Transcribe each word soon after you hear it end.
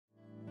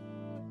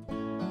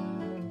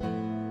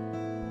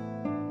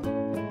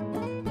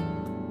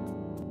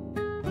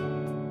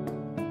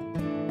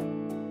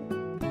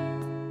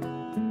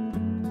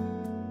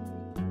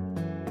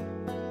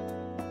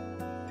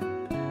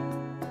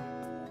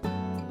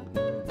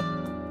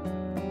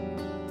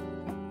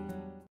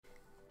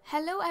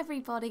Hello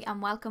everybody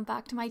and welcome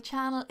back to my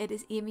channel. It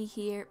is Amy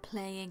here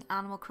playing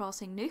Animal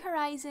Crossing New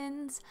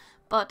Horizons,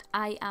 but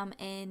I am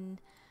in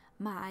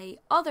my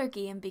other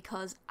game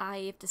because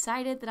I've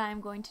decided that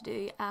I'm going to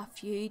do a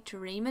few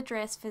dream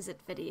address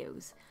visit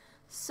videos.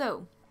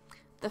 So,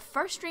 the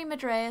first dream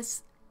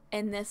address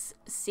in this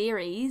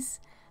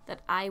series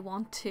that I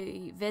want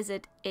to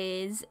visit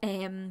is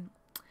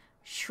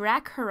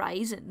Shrek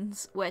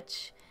Horizons,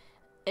 which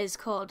is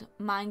called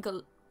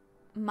Mangolada,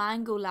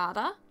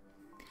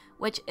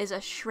 which is a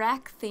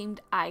Shrek themed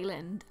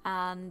island,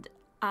 and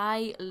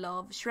I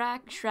love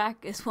Shrek. Shrek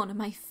is one of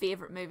my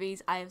favourite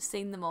movies. I have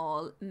seen them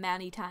all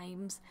many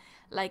times.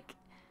 Like,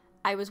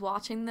 I was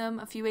watching them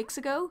a few weeks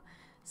ago,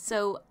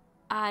 so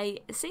I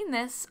seen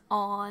this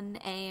on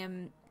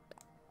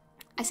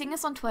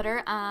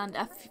Twitter, and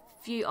a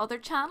few other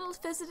channels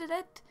visited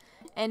it,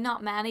 and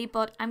not many,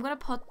 but I'm going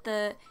to put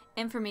the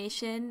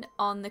information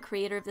on the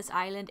creator of this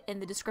island in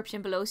the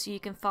description below so you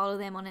can follow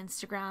them on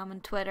Instagram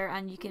and Twitter,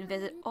 and you can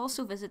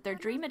also visit their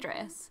dream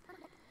address.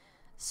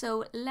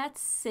 So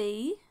let's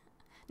see.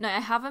 Now,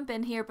 I haven't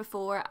been here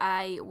before.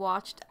 I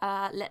watched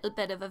a little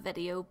bit of a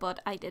video,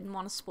 but I didn't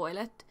want to spoil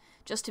it,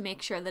 just to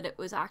make sure that it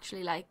was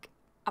actually like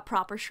a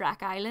proper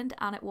Shrek island,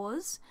 and it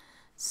was.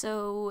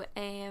 So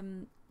they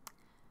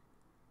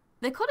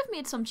could have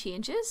made some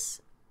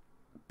changes,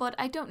 but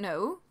I don't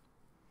know.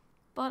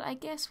 But I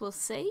guess we'll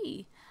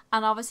see.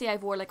 And obviously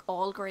I've wore like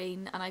all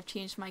green, and I've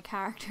changed my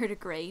character to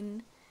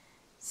green.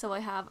 So I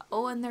have,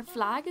 oh, and their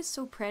flag is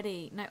so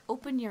pretty. Now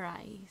open your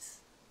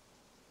eyes.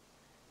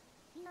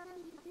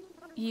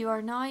 You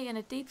are now in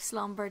a deep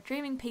slumber,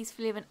 dreaming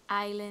peacefully of an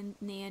island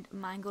named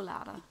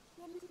Mangolada.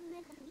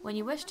 When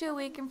you wish to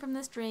awaken from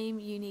this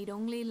dream, you need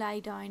only lie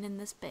down in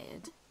this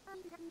bed.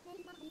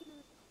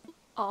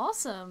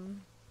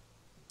 Awesome.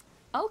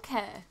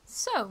 Okay,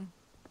 so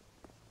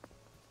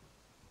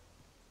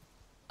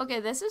okay,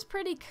 this is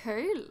pretty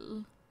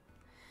cool.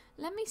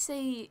 Let me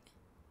see.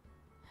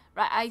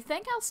 Right, I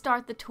think I'll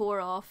start the tour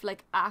off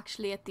like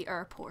actually at the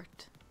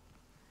airport,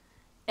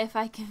 if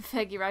I can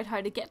figure out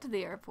how to get to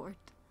the airport.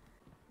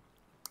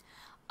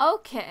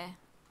 Okay,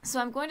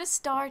 so I'm going to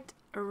start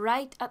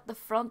right at the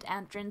front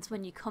entrance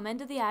when you come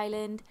into the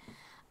island,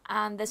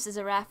 and this is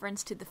a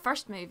reference to the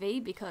first movie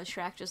because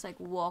Shrek just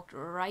like walked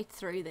right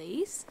through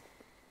these.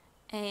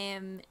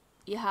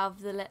 You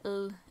have the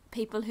little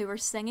people who were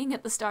singing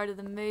at the start of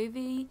the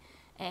movie,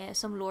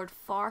 some Lord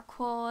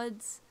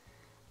Farquaads.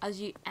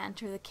 As you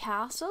enter the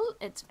castle,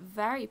 it's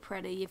very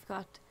pretty. You've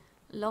got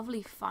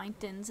lovely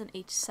fountains on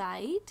each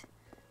side.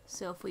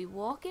 So if we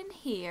walk in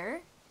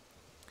here,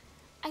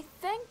 I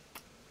think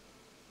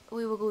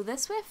we will go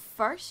this way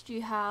first.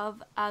 You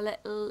have a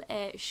little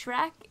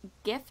Shrek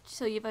gift,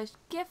 so you have a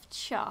gift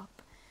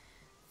shop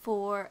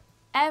for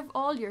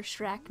all your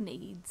Shrek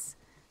needs.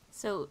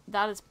 So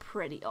that is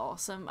pretty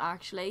awesome,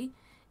 actually.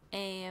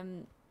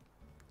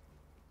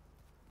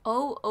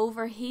 Oh,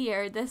 over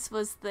here, this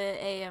was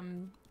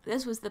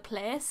the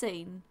play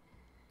scene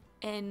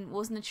in,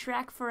 wasn't it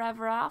Shrek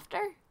Forever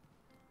After?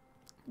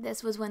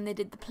 This was when they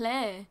did the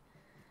play,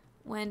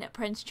 when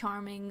Prince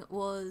Charming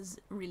was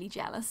really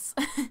jealous.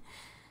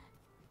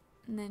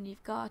 And then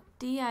you've got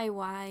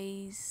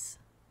DIYs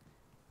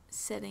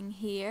sitting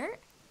here,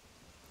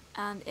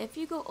 and if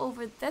you go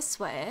over this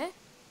way,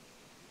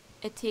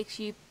 it takes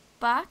you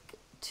back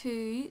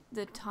to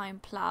the town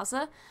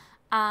plaza,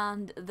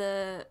 and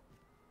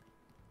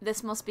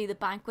this must be the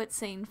banquet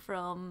scene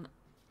from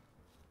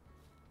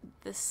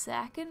the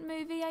second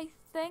movie, I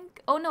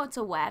think. Oh no, it's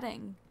a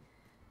wedding.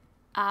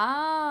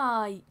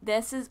 Ah,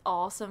 this is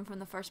awesome from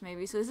the first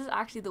movie. So this is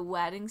actually the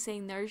wedding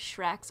scene. There's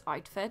Shrek's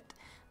outfit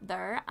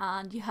there,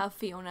 and you have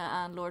Fiona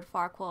and Lord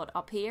Farquaad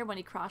up here when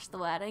he crashed the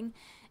wedding.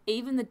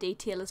 Even the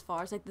detail as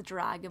far as like the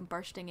dragon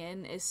bursting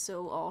in is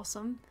so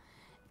awesome.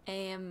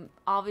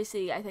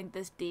 Obviously I think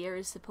this deer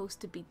is supposed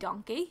to be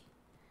Donkey,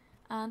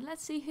 and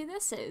let's see who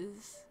this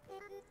is.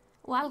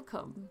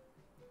 Welcome.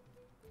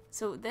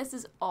 So this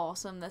is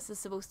awesome. This is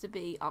supposed to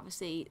be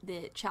obviously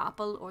the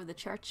chapel or the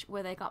church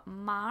where they got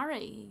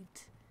married.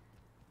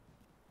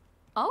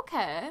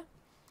 Okay,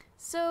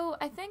 so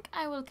I think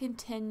I will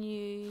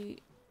continue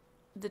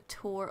the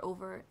tour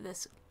over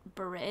this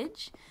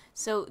bridge.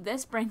 So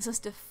this brings us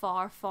to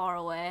Far, Far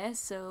Away.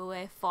 So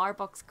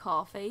Farbucks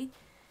Coffee.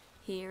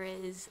 Here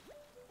is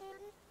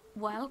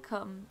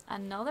welcome,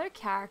 another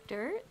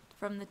character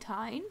from the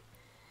town.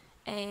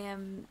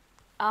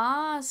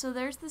 So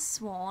there's the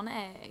swan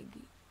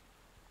egg.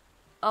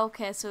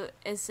 Okay, so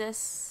is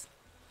this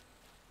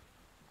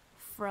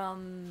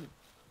from,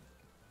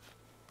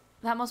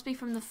 that must be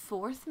from the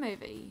fourth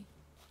movie.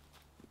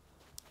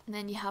 And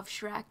then you have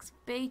Shrek's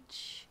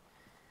Beach.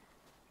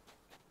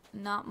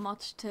 Not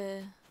much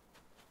to,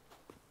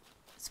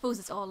 I suppose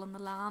it's all on the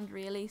land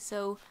really.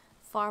 So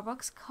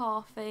Farbucks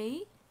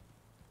Coffee.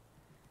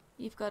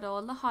 You've got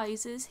all the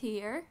houses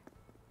here.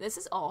 This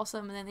is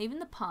awesome. And then even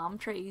the palm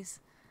trees.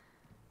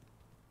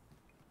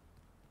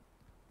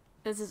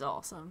 This is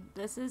awesome.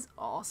 This is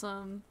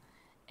awesome.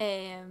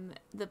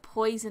 The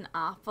poison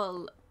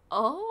apple.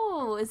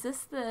 Oh, is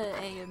this the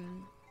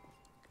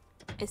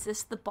Is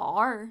this the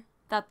bar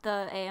that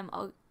the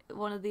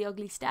one of the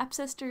ugly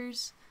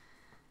stepsisters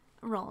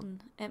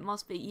run? It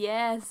must be.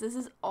 Yes, this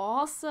is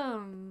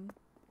awesome.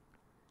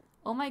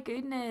 Oh my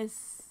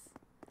goodness.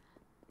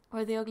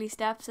 Where the ugly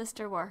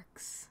stepsister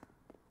works.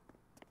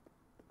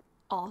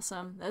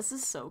 Awesome. This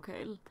is so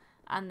cool.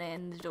 And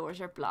then the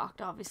doors are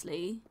blocked,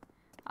 obviously.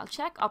 I'll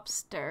check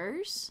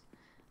upstairs.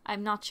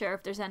 I'm not sure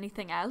if there's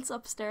anything else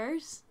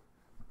upstairs.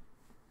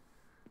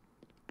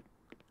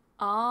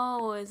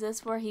 Oh, is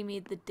this where he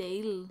made the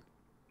deal?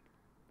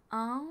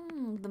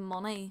 Oh, the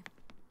money.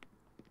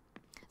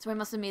 So he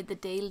must have made the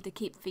deal to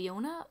keep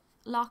Fiona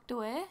locked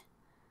away.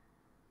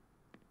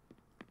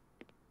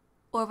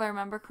 Or if I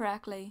remember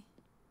correctly,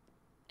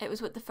 it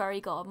was with the fairy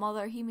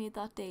godmother he made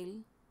that deal.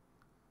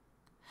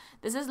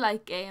 This is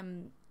like,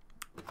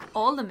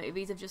 all the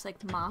movies have just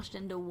like mashed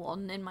into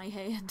one in my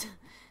head.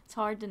 It's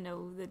hard to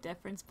know the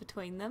difference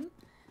between them.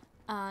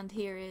 And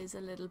here is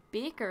a little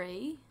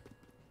bakery.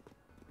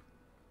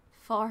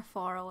 Far,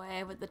 far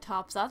away with the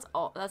tops.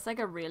 That's like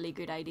a really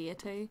good idea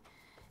too.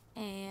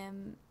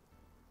 And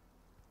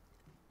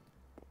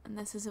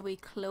this is a wee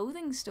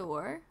clothing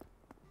store.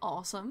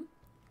 Awesome.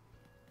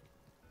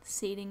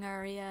 Seating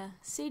area.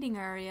 Seating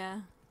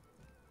area.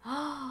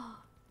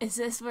 This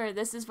is where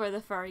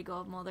the fairy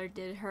godmother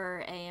did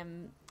her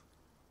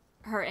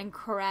her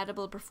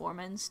incredible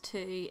performance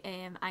to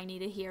I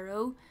Need a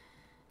Hero.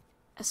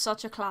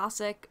 Such a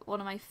classic.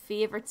 One of my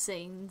favourite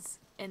scenes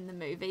in the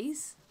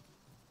movies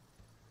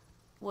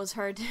was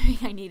her doing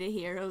I Need a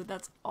Hero.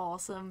 That's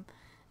awesome.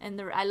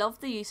 And I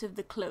love the use of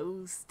the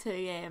clothes to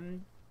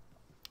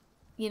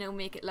you know,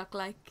 make it look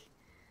like,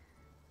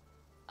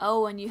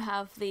 oh, and you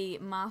have the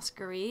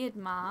masquerade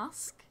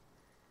mask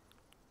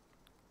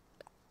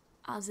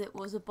as it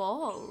was a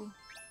ball.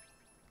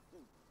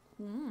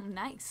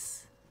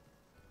 Nice.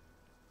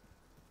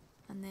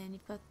 And then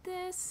you've got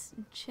this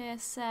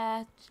chess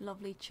set,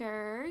 lovely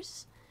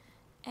chairs.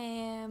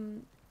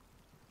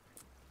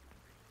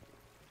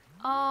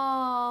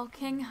 Oh,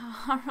 King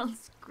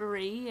Harold's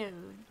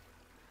grave.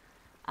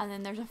 And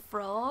then there's a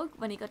frog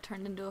when he got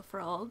turned into a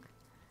frog.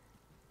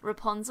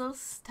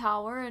 Rapunzel's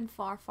tower and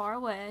Far, Far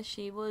Away.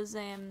 She was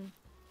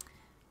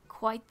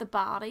quite the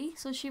baddie,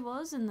 so she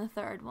was in the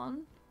third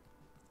one.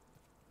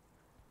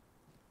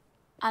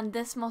 And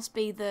this must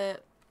be the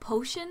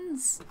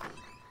potions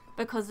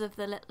because of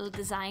the little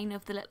design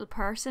of the little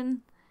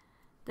person.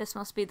 This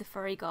must be the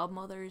fairy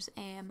godmother's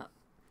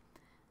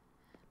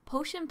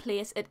potion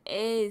place. It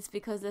is,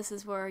 because this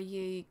is where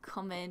you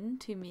come in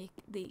to make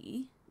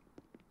the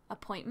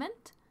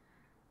appointment.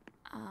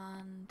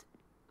 And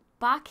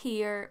back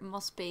here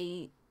must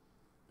be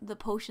the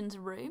potions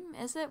room,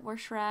 is it? Where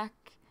Shrek...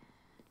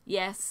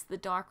 Yes, the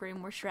dark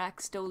room where Shrek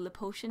stole the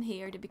potion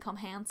here to become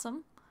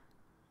handsome.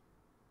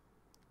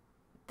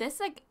 This,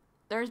 like,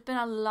 there's been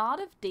a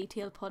lot of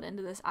detail put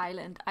into this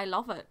island. I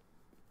love it.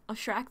 A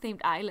Shrek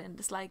themed island.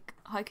 It's like,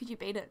 how could you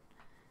beat it?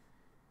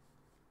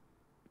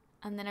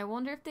 And then I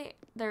wonder if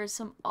there's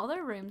some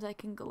other rooms I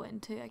can go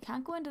into. I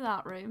can't go into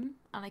that room,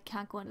 and I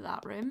can't go into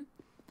that room.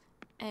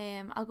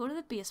 I'll go to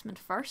the basement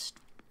first.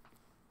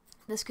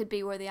 This could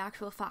be where the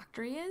actual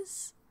factory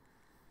is,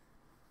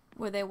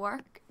 where they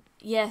work.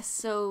 Yes,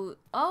 so,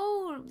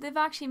 oh, they've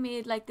actually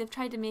made, like, they've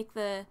tried to make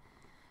the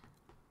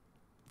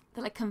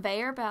like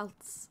conveyor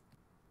belts.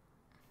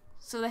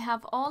 So they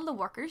have all the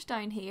workers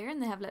down here,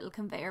 and they have little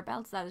conveyor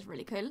belts. That is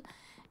really cool.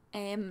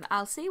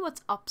 I'll see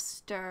what's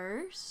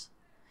upstairs.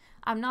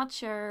 I'm not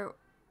sure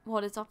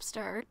what is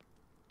upstairs.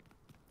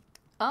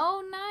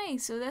 Oh,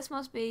 nice. So this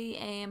must be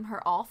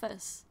her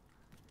office.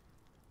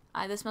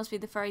 This must be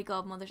the fairy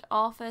godmother's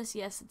office.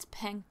 Yes, it's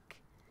pink.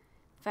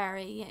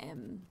 Very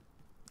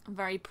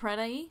very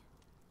pretty.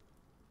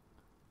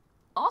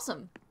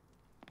 Awesome.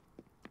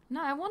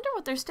 Now I wonder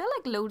what, there's still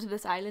like loads of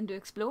this island to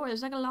explore.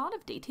 There's like a lot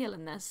of detail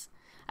in this.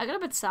 I got a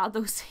bit sad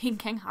though seeing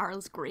King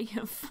Harold's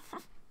grave.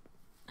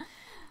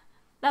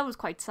 That was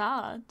quite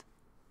sad.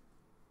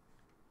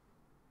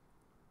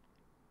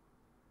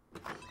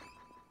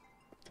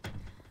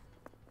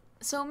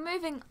 So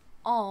moving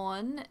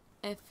on,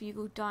 if you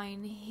go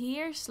down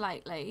here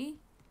slightly,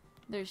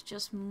 there's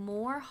just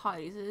more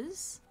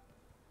houses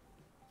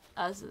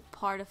as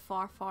part of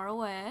Far, Far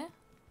Away.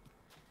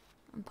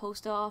 And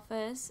post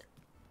office,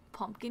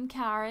 pumpkin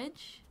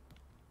carriage.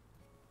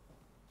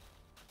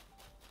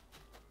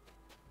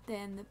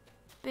 Then the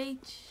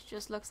beach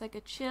just looks like a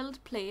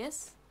chilled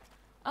place.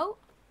 Oh,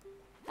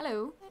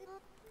 hello.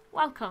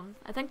 Welcome.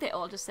 I think they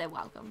all just say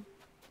welcome.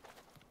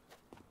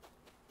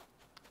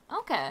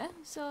 Okay,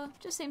 so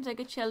just seems like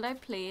a chilled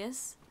out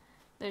place.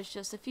 There's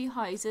just a few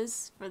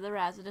houses for the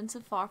residents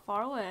of Far,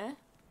 Far Away.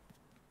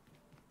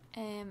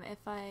 If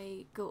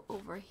I go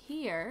over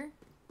here,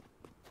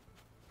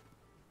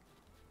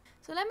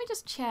 so let me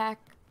just check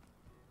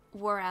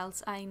where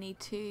else I need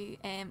to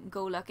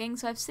go looking.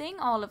 So I've seen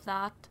all of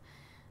that.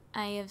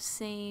 I have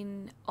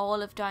seen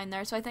all of down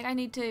there. So I think I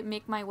need to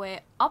make my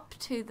way up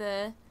to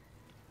the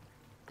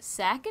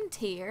second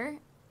tier.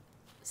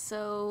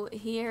 So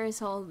here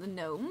is all the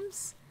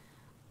gnomes.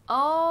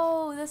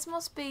 Oh, this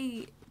must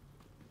be...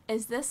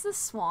 Is this the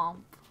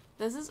swamp?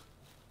 This is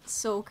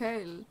so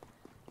cool.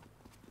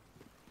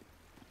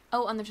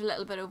 Oh, and there's a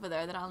little bit over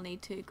there that I'll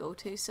need to go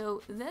to.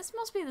 So this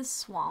must be the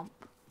swamp.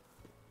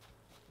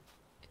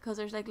 Because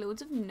there's like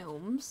loads of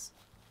gnomes.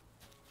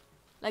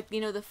 Like, you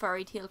know, the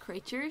fairy tale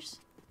creatures.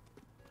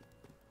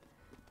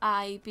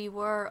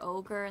 Beware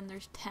ogre, and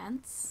there's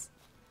tents.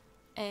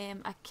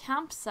 A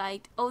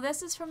campsite. Oh,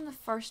 this is from the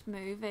first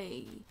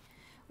movie.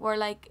 Where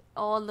like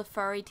all the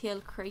fairy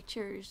tale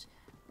creatures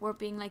were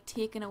being like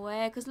taken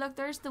away. Because look,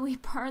 there's the wee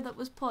bird that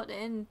was put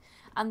in.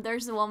 And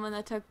there's the woman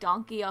that took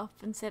Donkey up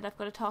and said, I've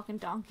got a talking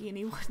donkey, and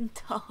he wouldn't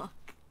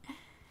talk.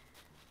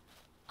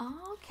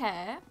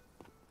 Okay.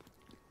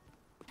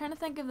 I'm trying to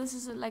think if this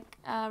is like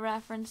a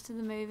reference to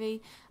the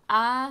movie.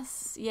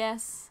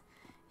 Yes.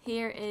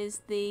 Here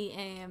is the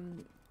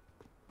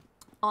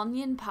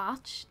onion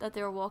patch that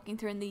they were walking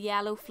through, and the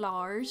yellow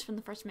flowers from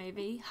the first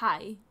movie.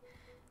 Hi.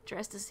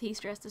 He's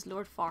dressed as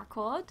Lord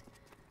Farquaad.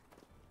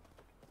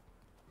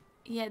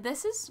 Yeah,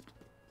 this is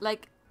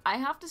like, I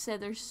have to say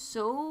there's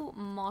so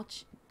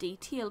much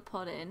detail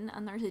put in,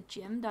 and there's a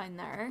gym down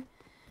there.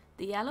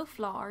 The yellow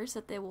flowers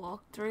that they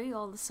walked through,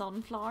 all the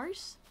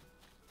sunflowers.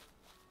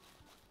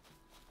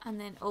 And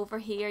then over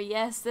here,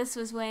 yes, this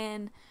was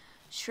when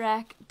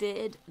Shrek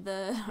did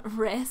the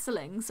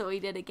wrestling, so he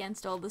did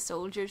against all the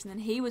soldiers, and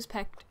then he was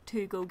picked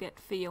to go get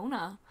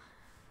Fiona.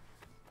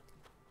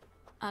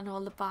 And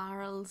all the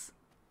barrels.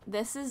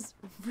 This is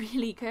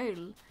really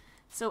cool.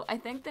 So I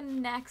think the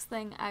next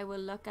thing I will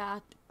look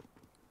at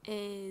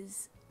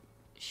is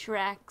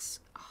Shrek's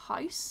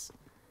house.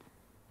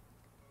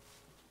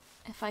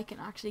 If I can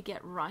actually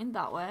get round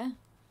that way.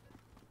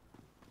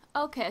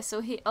 Okay,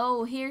 so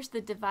here's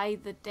the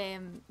divide that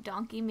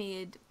Donkey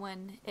made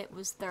when it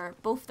was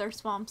both their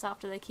swamps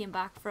after they came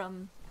back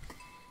from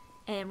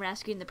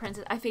rescuing the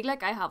princess. I feel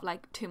like I have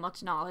like too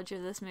much knowledge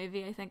of this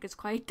movie. I think it's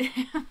quite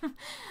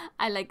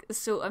I'm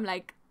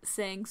like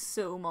saying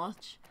so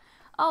much.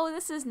 Oh,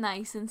 this is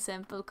nice and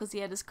simple because he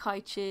had his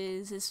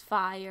couches, his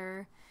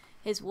fire,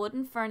 his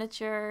wooden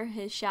furniture,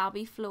 his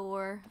shabby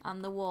floor,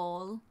 and the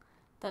wall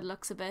that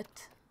looks a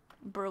bit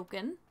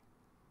broken.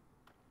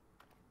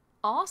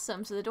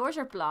 Awesome, so the doors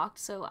are blocked,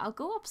 so I'll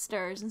go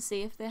upstairs and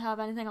see if they have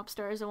anything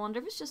upstairs. I wonder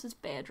if it's just his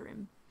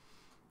bedroom.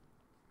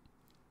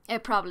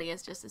 It probably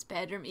is just his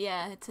bedroom.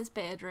 Yeah, it's his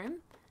bedroom.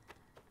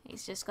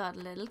 He's just got a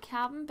little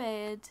cabin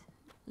bed,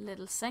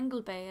 little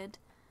single bed.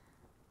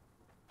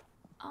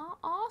 Oh,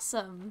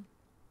 awesome.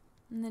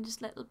 And then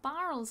just little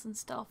barrels and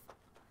stuff.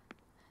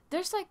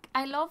 There's like,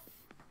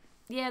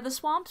 yeah, the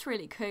swamp's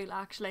really cool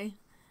actually.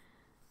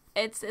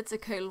 It's a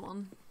cool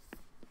one.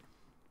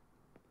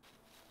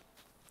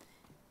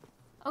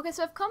 Okay,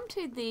 so I've come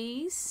to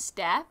these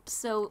steps.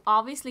 So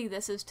obviously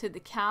this is to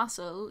the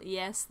castle.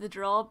 Yes, the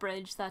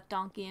drawbridge that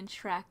Donkey and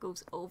Shrek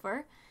goes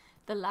over.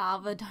 The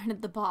lava down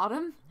at the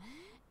bottom.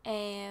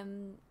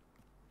 The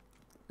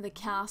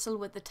castle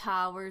with the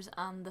towers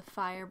and the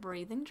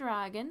fire-breathing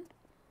dragon.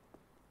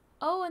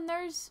 Oh, and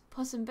there's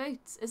Puss in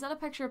Boots. Is that a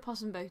picture of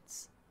Puss in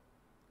Boots?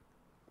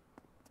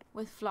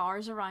 With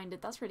flowers around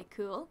it. That's really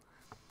cool.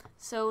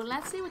 So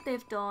let's see what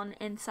they've done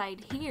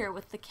inside here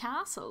with the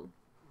castle.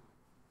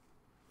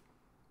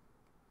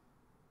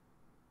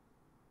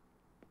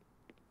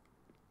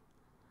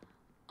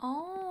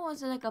 Oh,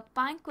 is it like a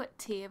banquet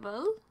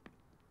table?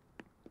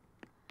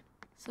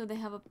 So they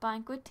have a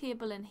banquet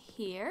table in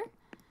here.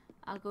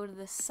 I'll go to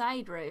the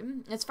side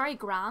room. It's very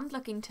grand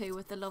looking too,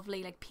 with the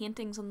lovely like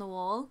paintings on the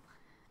wall.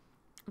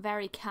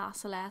 Very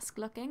castle-esque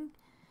looking.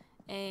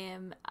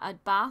 A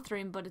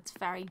bathroom, but it's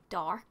very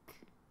dark.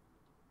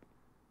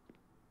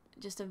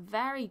 Just a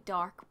very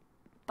dark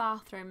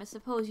bathroom. I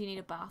suppose you need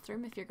a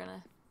bathroom if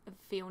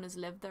Fiona's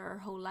lived there her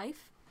whole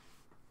life.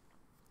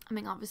 I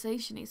mean, obviously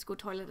she needs to go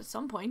toilet at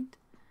some point.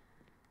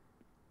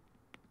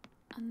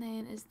 And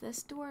then is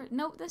this door?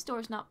 No, this door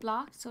is not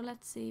blocked. So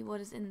let's see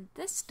what is in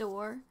this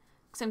door.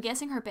 Because I'm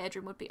guessing her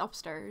bedroom would be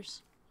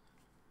upstairs.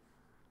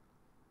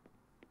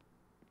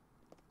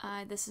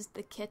 This is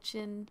the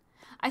kitchen.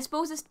 I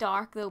suppose it's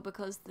dark though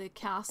because the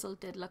castle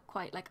did look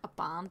quite like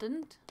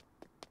abandoned.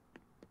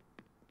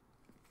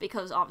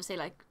 Because obviously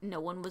like no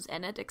one was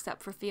in it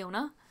except for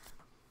Fiona.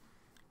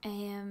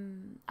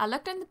 I'll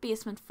look down the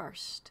basement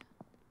first.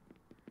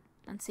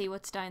 And see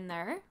what's down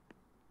there.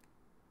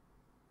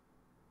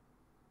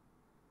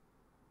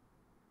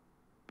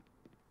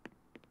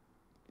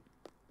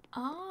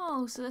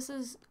 Oh, so this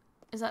is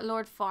that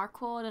Lord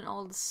Farquaad and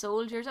all the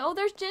soldiers? Oh,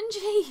 there's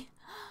Gingy!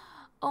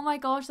 Oh my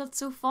gosh, that's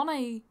so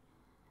funny.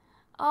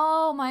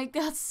 Oh my,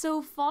 that's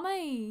so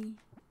funny.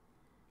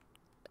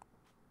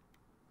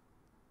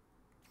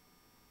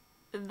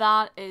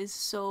 That is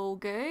so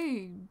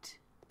good.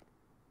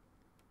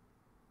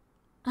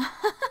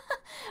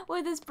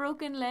 With his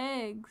broken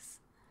legs.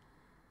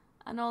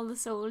 And all the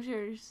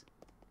soldiers.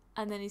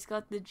 And then he's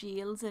got the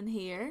jails in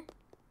here.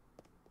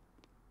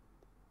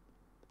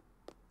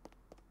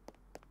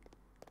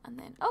 And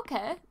then,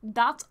 okay,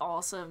 that's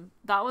awesome.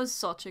 That was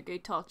such a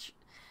good touch.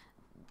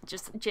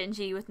 Just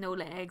Gingy with no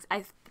legs.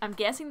 I'm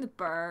guessing the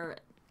bear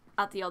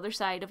at the other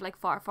side of like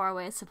Far Far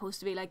Away is supposed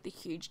to be like the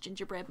huge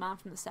gingerbread man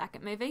from the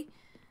second movie.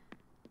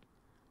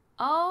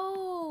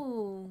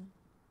 Oh,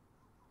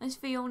 there's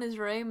Fiona's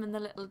room and the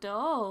little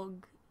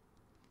dog.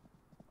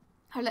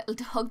 Her little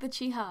dog that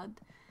she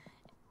had.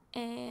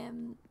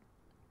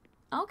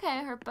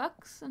 Okay, her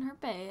books and her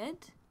bed.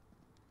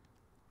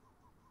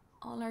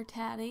 All her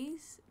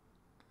teddies.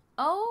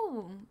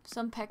 Oh,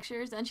 some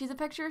pictures. And she's a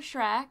picture of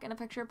Shrek and a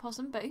picture of Puss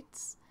in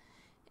Boots.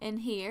 In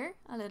here,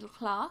 a little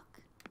clock.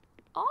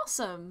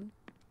 Awesome.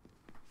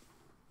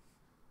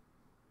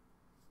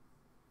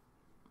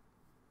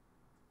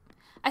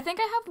 I think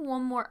I have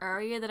one more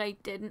area that I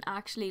didn't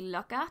actually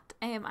look at.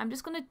 I'm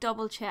just going to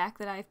double check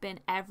that I've been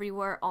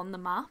everywhere on the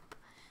map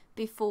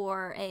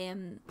before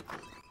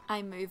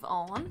I move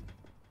on.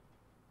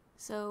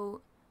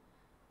 So,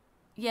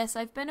 yes,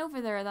 I've been over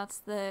there.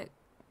 That's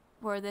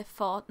where they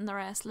fought in the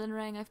wrestling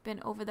ring. I've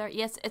been over there.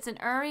 Yes, it's an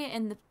area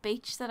in the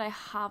beach that I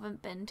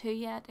haven't been to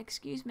yet.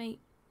 Excuse me.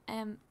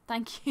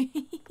 Thank you.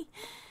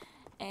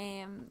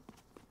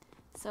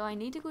 So I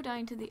need to go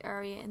down to the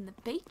area in the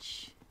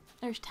beach.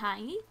 There's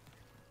Tangy.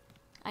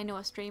 I know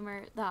a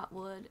streamer that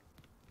would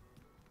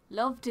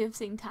love to have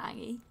seen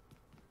Tangy.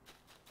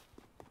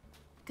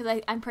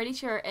 Because I'm pretty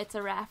sure it's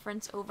a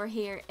reference over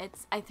here.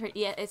 It's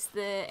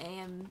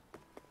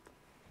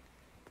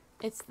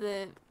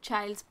the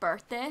child's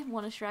birthday,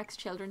 one of Shrek's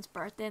children's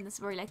birthday, and this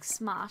is where he like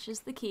smashes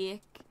the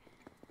cake,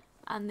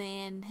 and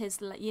then he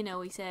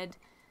said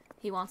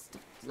he wants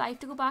life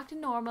to go back to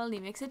normal, and he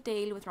makes a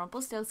deal with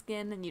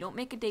Rumpelstiltskin, and you don't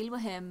make a deal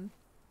with him.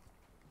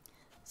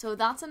 So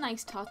that's a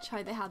nice touch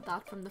how they had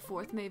that from the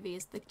fourth movie,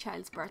 is the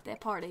child's birthday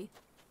party.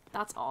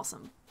 That's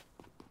awesome.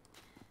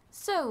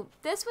 So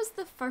this was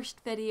the first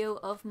video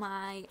of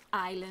my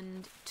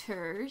island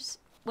tours,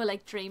 well,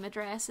 like dream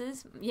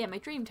addresses, yeah, my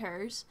dream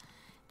tours.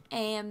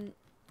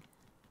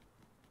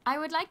 I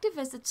would like to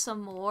visit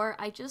some more.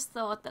 I just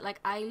thought that, like,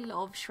 I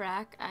love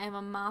Shrek. I am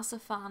a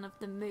massive fan of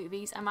the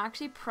movies. I'm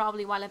actually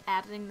probably, while I'm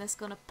editing this,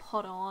 going to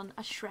put on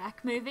a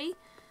Shrek movie.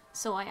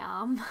 So I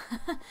am.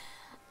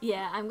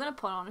 Yeah, I'm going to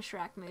put on a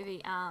Shrek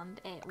movie and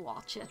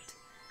watch it.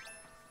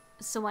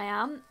 So I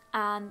am.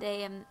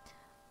 And,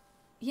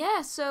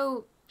 yeah,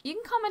 so you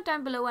can comment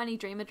down below any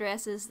dream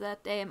addresses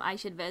that I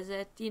should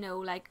visit. You know,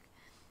 like,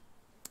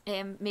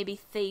 maybe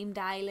themed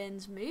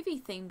islands, movie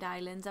themed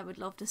islands. I would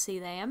love to see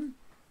them.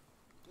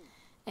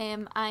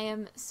 I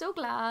am so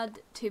glad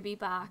to be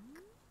back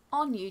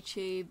on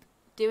YouTube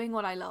doing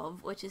what I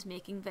love, which is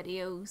making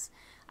videos.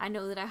 I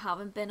know that I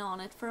haven't been on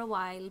it for a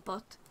while,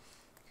 but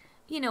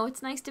you know,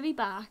 it's nice to be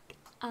back.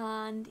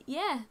 And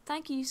yeah,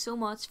 thank you so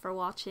much for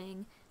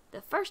watching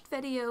the first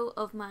video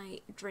of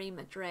my Dream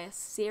Address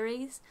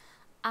series,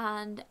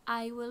 and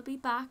I will be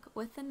back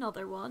with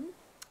another one.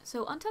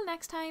 So until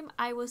next time,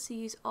 I will see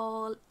you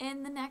all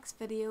in the next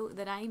video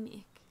that I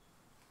make.